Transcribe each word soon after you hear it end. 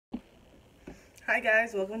Hi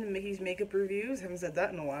guys, welcome to Mickey's Makeup Reviews. Haven't said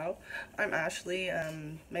that in a while. I'm Ashley.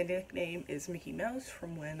 My nickname is Mickey Mouse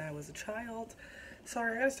from when I was a child.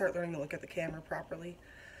 Sorry, I gotta start learning to look at the camera properly.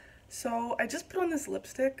 So I just put on this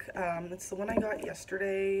lipstick. It's the one I got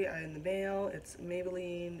yesterday in the mail. It's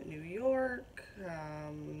Maybelline New York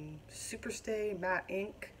Superstay Matte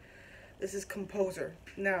Ink. This is Composer.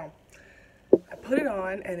 Now, I put it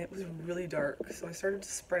on and it was really dark, so I started to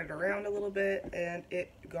spread it around a little bit and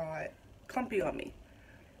it got clumpy on me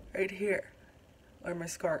right here where my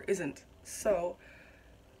scar isn't. So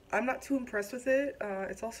I'm not too impressed with it.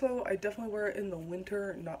 It's also, I definitely wear it in the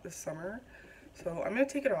winter, not the summer. So I'm gonna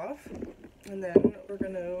take it off and then we're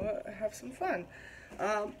gonna have some fun.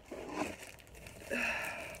 What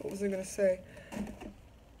was I gonna say?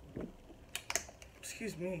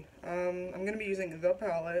 Excuse me. I'm gonna be using the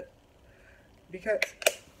palette because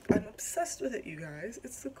I'm obsessed with it, you guys.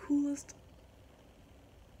 It's the coolest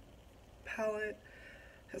palette.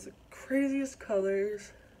 Has the craziest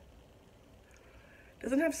colors.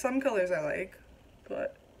 Doesn't have some colors I like,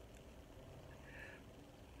 but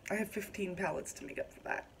I have 15 palettes to make up for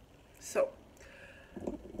that. So,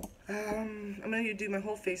 I'm gonna do my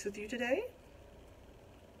whole face with you today.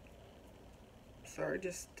 Sorry,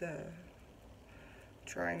 just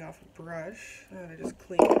drying off a brush that I just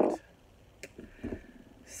cleaned.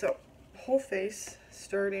 So, whole face,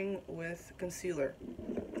 starting with concealer.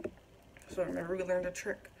 So remember, we learned a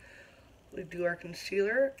trick. We do our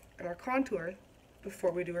concealer and our contour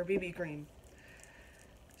before we do our BB cream.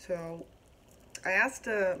 So I asked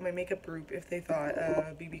my makeup group if they thought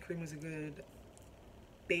BB cream was a good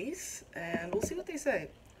base, and we'll see what they say.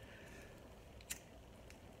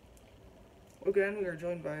 Again, we are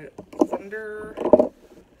joined by Thunderbomb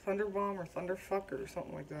or Thunderfuck or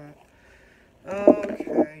something like that.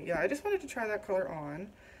 Okay, yeah, I just wanted to try that color on.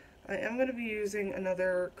 I am going to be using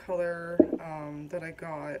another color that I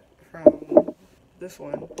got from this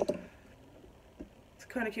one. It's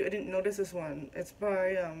kind of cute. I didn't notice this one. It's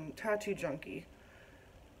by Tattoo Junkie.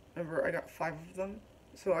 Remember, I got 5 of them.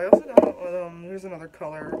 So I also got, here's another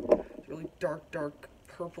color. It's really dark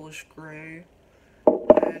purplish gray.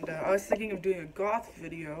 And I was thinking of doing a goth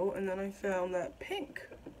video, and then I found that pink.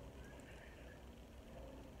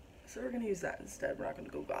 So we're going to use that instead. We're not going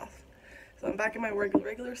to go goth. So I'm back in my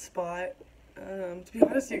regular spot. To be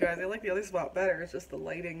honest, you guys, I like the other spot better. It's just the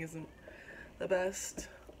lighting isn't the best.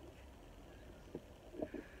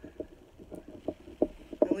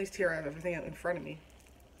 At least here I have everything out in front of me.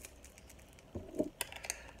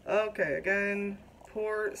 Okay, again,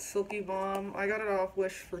 poor Silky Balm. I got it off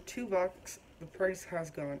Wish for $2. The price has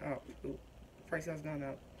gone up. Ooh, the price has gone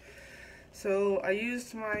up. So I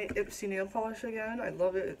used my Ipsy nail polish again. I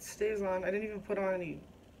love it. It stays on. I didn't even put on any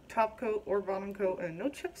top coat or bottom coat, and no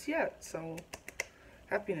chips yet, so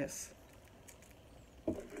happiness.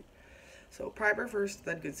 So primer first,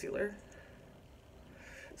 then concealer.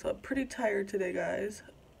 So I'm pretty tired today, guys.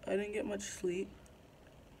 I didn't get much sleep.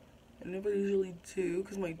 I never usually do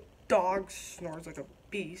because my dog snores like a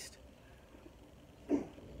beast,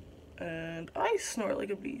 and I snore like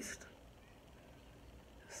a beast.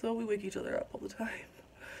 So we wake each other up all the time.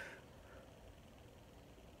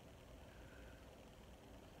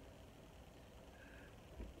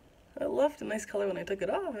 I left a nice color when I took it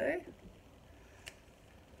off, eh?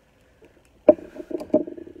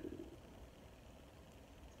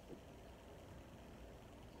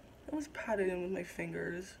 I was patting in with my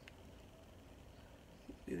fingers.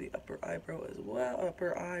 Do the upper eyebrow as well,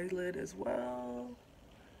 upper eyelid as well.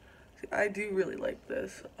 See, I do really like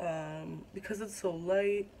this. Because it's so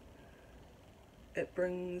light, it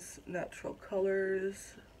brings natural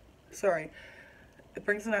colors. Sorry. It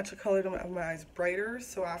brings the natural color to my eyes brighter,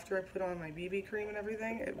 so after I put on my BB cream and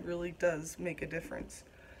everything, it really does make a difference.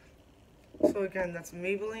 So again, that's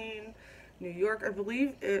Maybelline New York. I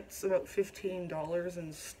believe it's about $15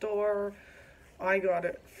 in store. I got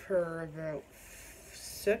it for about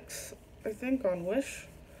 $6, I think, on Wish.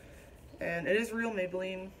 And it is real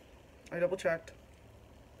Maybelline. I double checked.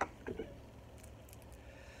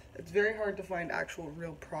 It's very hard to find actual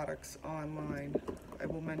real products online. I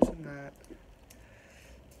will mention that.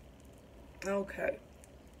 Okay.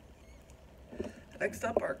 Next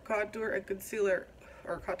up, our contour and concealer,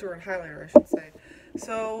 or contour and highlighter, I should say.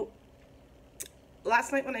 So,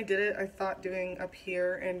 last night when I did it, I thought doing up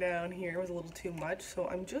here and down here was a little too much, so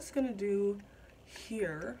I'm just gonna do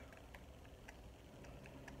here.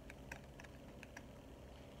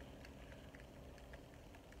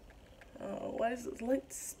 Oh, why does this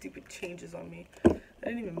light stupid changes on me? I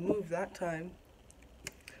didn't even move that time.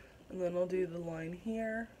 And then I'll do the line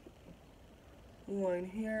here. Line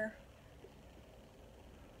here,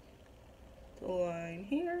 the line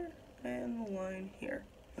here and the line here.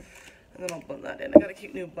 And then I'll blend that in. I got a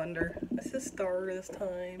cute new blender. This is Star this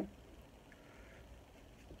time.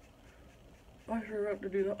 Oh, I forgot to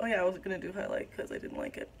do that. Oh yeah, I was gonna do highlight because I didn't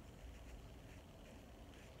like it.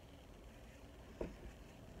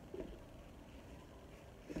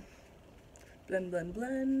 Blend, blend,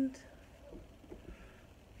 blend.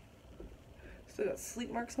 Still got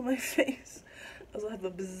sleep marks on my face. I also have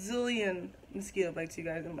a bazillion mosquito bites, you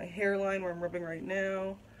guys, in my hairline where I'm rubbing right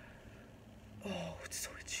now. Oh, it's so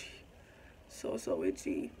itchy. So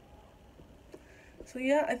itchy. So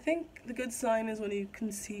yeah, I think the good sign is when you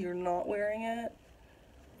can see you're not wearing it.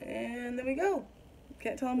 And there we go.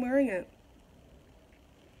 Can't tell I'm wearing it.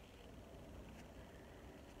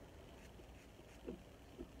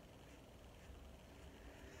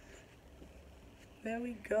 There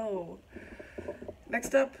we go.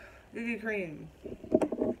 Next up, BB cream.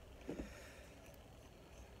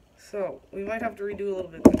 So, we might have to redo a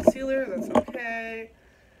little bit of concealer, that's okay.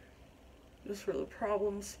 Just for the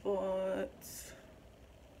problem spots.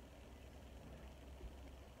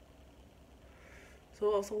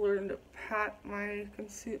 So I also learned to pat my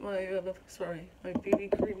my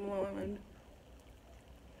BB cream on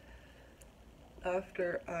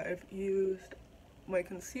after I've used my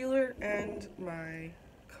concealer and my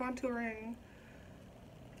contouring,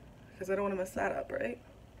 because I don't want to mess that up, right?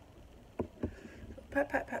 So pat,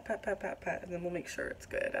 pat, pat, pat, pat, pat, pat, and then we'll make sure it's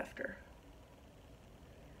good after.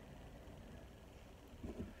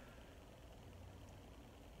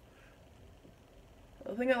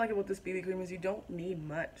 The thing I like about this BB cream is you don't need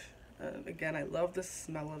much. Again, I love the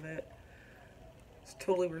smell of it. It's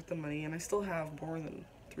totally worth the money, and I still have more than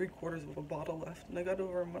 3/4 of a bottle left, and I got it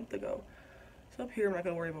over a month ago. So up here I'm not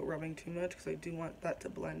going to worry about rubbing too much because I do want that to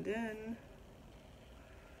blend in.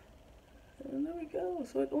 And there we go.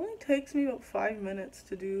 So it only takes me about 5 minutes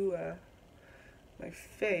to do my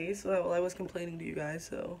face. Well, I was complaining to you guys,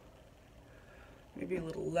 so maybe a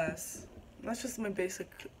little less. And that's just my basic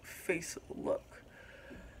face look.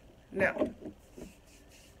 Now,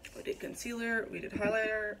 we did concealer, we did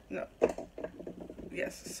highlighter. No.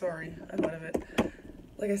 Yes, sorry, I'm out of it.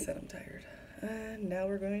 Like I said, I'm tired. And now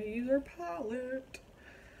we're going to use our palette,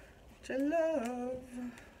 which I love.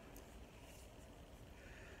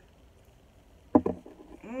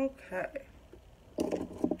 Okay.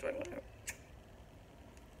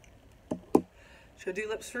 Should I do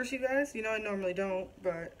lips first, you guys? You know I normally don't,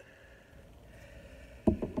 but...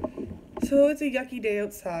 So it's a yucky day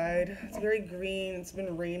outside. It's very green. It's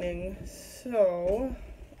been raining. So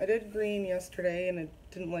I did green yesterday and I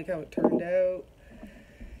didn't like how it turned out.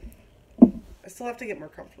 I still have to get more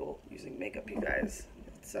comfortable using makeup, you guys.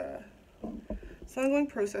 It's an ongoing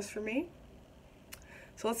process for me.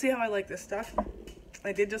 So let's see how I like this stuff.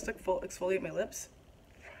 I did just exfoliate my lips.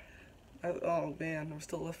 Oh man, there's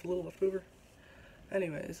still a little left over.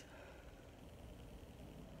 Anyways.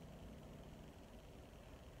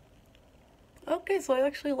 Okay, so I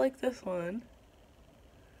actually like this one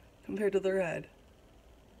compared to the red.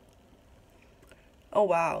 Oh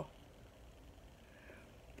wow.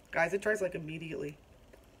 Guys, it dries like immediately.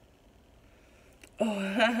 Oh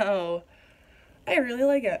wow. I really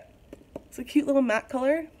like it. It's a cute little matte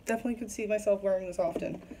color. Definitely could see myself wearing this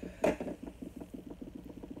often.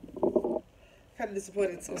 Kind of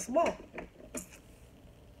disappointed it's so small.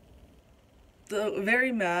 So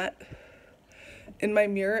very matte. In my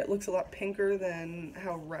mirror, it looks a lot pinker than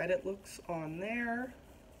how red it looks on there.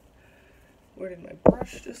 Where did my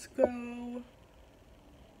brush just go?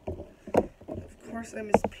 Of course, I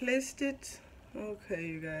misplaced it. Okay,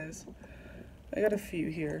 you guys. I got a few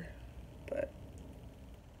here, but...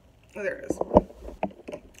 Oh, there it is.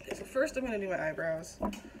 Okay, so first I'm going to do my eyebrows.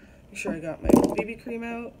 Make sure I got my BB cream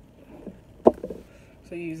out.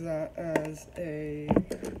 So I use that as a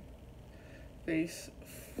base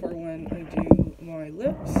for when I do my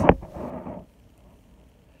lips. Oh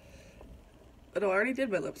no, I already did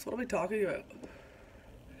my lips. What am I talking about?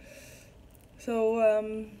 So,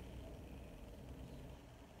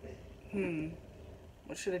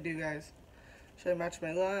 what should I do, guys? Should I match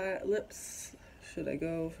my lips? Should I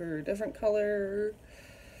go for a different color?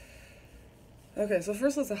 Okay, so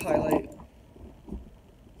first let's highlight.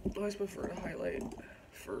 I always prefer to highlight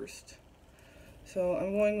first. So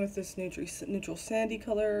I'm going with this neutral sandy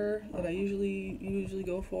color that I usually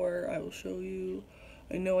go for. I will show you.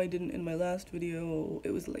 I know I didn't in my last video.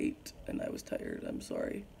 It was late and I was tired. I'm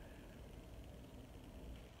sorry.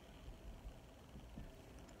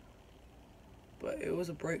 But it was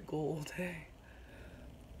a bright gold day.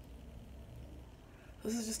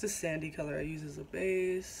 This is just a sandy color I use as a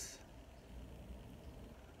base.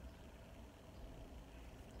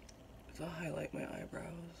 to highlight my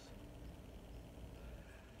eyebrows.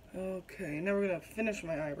 Okay, now we're gonna finish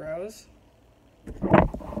my eyebrows.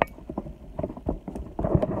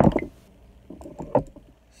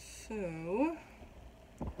 So,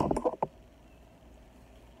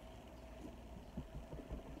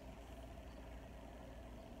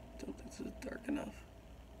 don't think this is dark enough.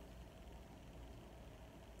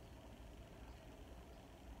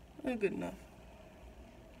 Good enough.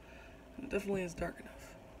 It definitely is dark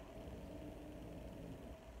enough.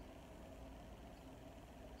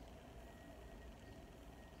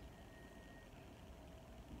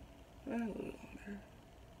 A little bit longer.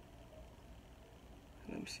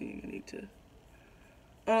 And I'm seeing I need to...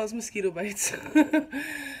 Oh, it's mosquito bites.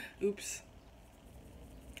 Oops.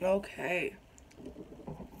 Okay.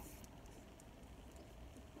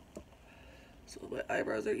 So my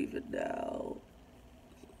eyebrows are even now.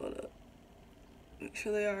 Make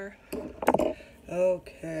sure they are.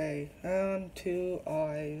 Okay, on to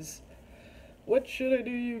eyes. What should I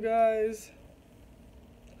do, you guys?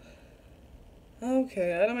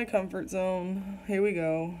 Okay, out of my comfort zone. Here we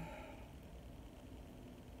go.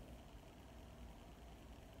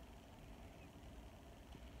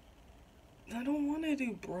 I don't want to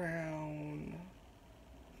do brown.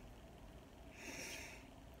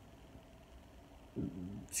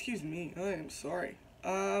 Excuse me, I am sorry.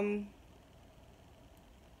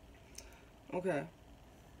 Okay.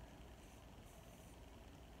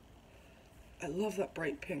 I love that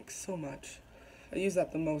bright pink so much. I use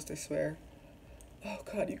that the most, I swear. Oh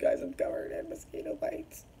god, you guys, I'm covered in mosquito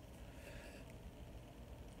bites.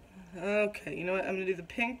 Okay, you know what? I'm gonna do the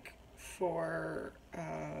pink for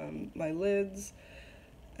my lids,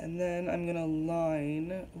 and then I'm gonna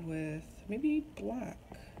line with maybe black.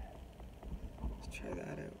 Let's try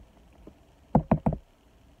that out.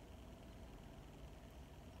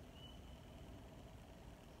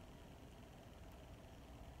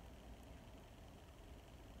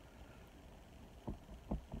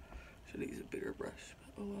 Should use a bigger brush,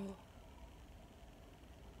 but oh well.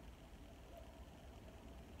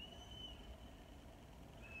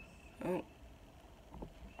 Oh,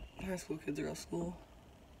 high school kids are out of school.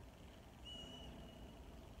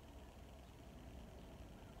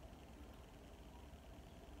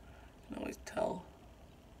 I can always tell.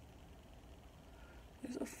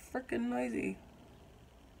 He's so frickin' noisy.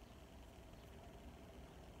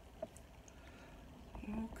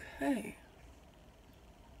 Okay.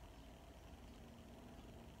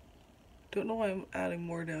 Don't know why I'm adding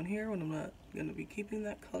more down here when I'm not gonna be keeping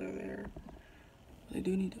that color there. But I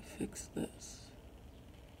do need to fix this.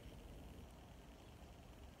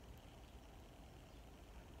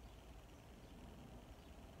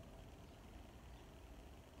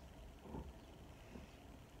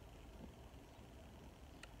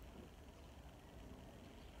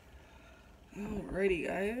 Alrighty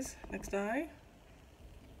guys, next eye.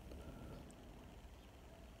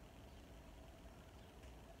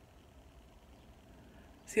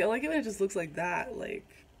 See, I like it when it just looks like that, like,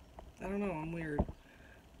 I don't know, I'm weird.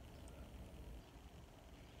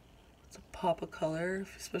 It's a pop of color,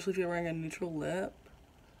 especially if you're wearing a neutral lip.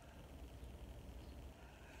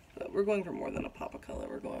 But we're going for more than a pop of color,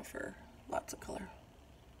 we're going for lots of color.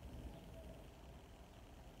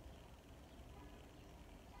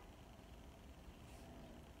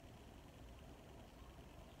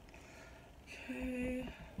 Okay.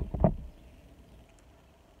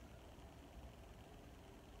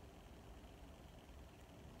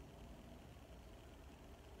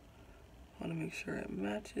 Want to make sure it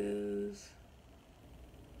matches.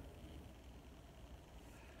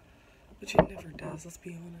 Which it never does, let's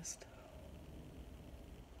be honest.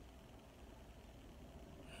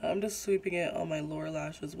 I'm just sweeping it on my lower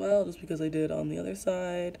lash as well, just because I did on the other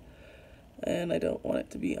side. And I don't want it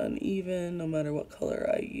to be uneven no matter what color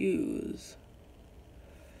I use.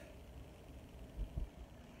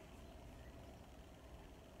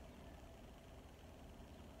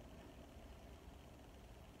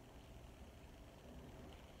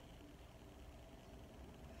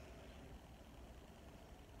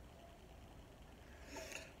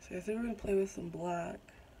 So I think we're going to play with some black.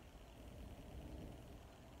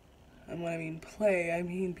 And when I mean play, I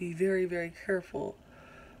mean be very, very careful.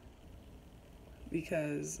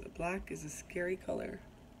 Because black is a scary color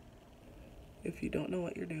if you don't know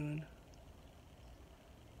what you're doing.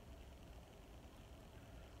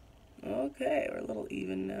 Okay, we're a little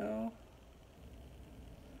even now.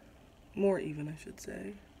 More even, I should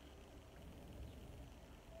say.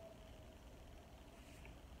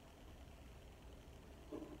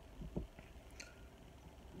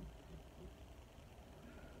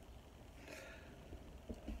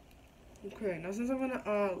 Okay, now Now since I'm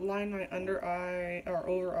gonna line my under eye or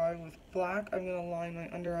over eye with black, I'm gonna line my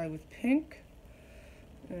under eye with pink.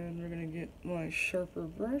 And we're gonna get my sharper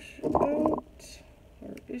brush out.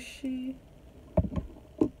 Where is she?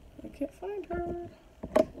 I can't find her.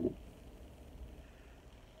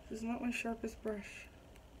 This is not my sharpest brush.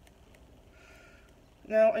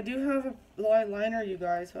 Now, I do have a liner, you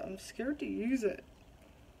guys, but I'm scared to use it.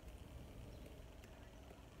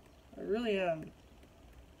 I really am.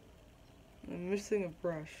 I'm missing a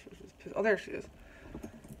brush. Oh, there she is.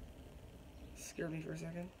 Scared me for a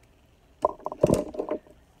second.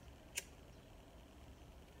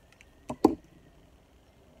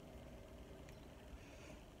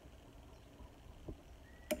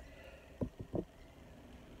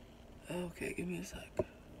 Okay, give me a sec.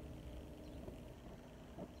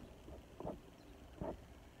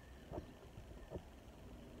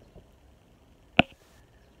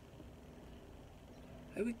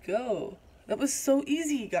 There we go. That was so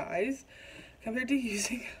easy, guys, compared to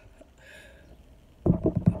using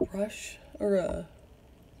a brush or a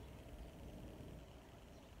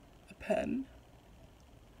pen.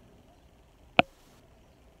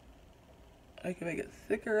 I can make it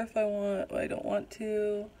thicker if I want, but I don't want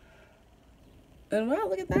to. And wow,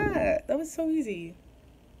 look at that. That was so easy.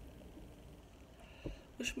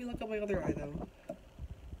 Wish me luck on my other eye, though.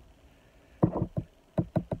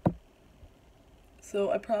 So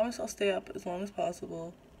I promise I'll stay up as long as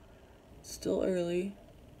possible. It's still early.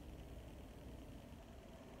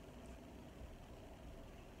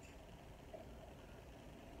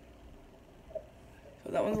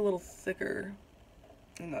 So that one's a little thicker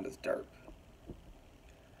and not as dark.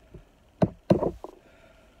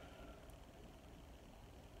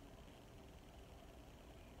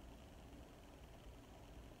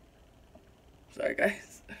 Sorry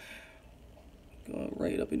guys. Going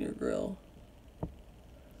right up in your grill.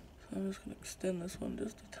 So I'm just gonna extend this one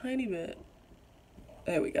just a tiny bit.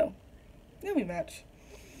 There we go. Now we match.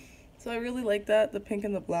 So I really like that, the pink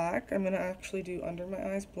and the black. I'm gonna actually do under my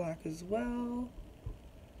eyes black as well.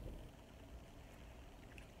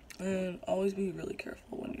 And always be really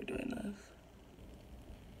careful when you're doing this.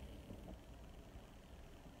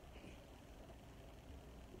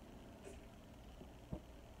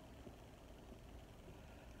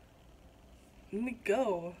 Let me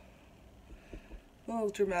go. A little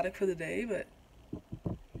dramatic for the day, but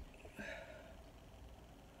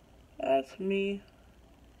that's me.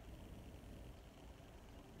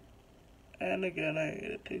 And again, I ate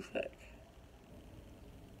it too thick.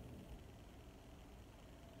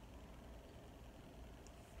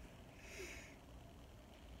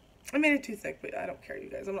 I made it too thick, but I don't care, you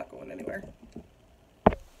guys. I'm not going anywhere.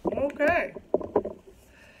 Okay.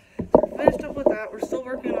 We're finished up with that. We're still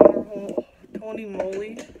working on our whole Tony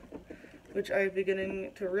Moly, which I'm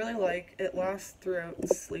beginning to really like. It lasts throughout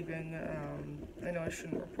sleeping. I know I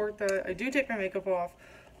shouldn't report that. I do take my makeup off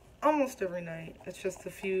almost every night. It's just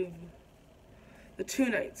the 2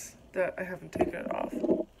 nights that I haven't taken it off.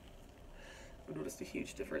 I've noticed a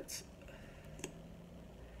huge difference.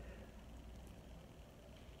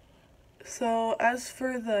 So as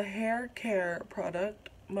for the hair care product,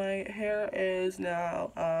 my hair is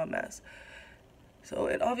now a mess. So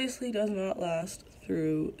it obviously does not last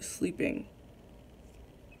through sleeping.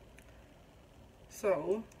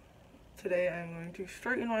 So today I'm going to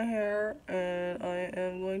straighten my hair and I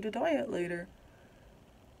am going to dye it later.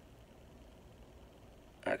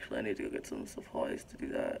 Actually, I need to go get some supplies to do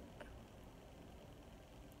that.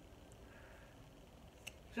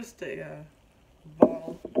 Just a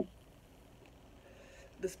bottle.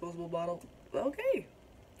 Disposable bottle. Okay,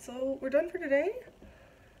 so we're done for today.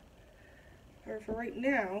 Or for right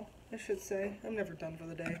now, I should say. I'm never done for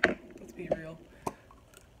the day. Let's be real.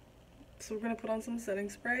 So we're gonna put on some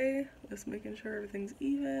setting spray, just making sure everything's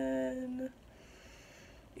even.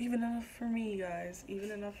 Even enough for me, guys.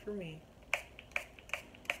 Even enough for me.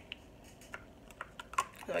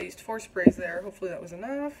 So I used 4 sprays there. Hopefully that was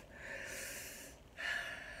enough.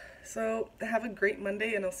 So have a great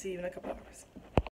Monday, and I'll see you in a couple hours.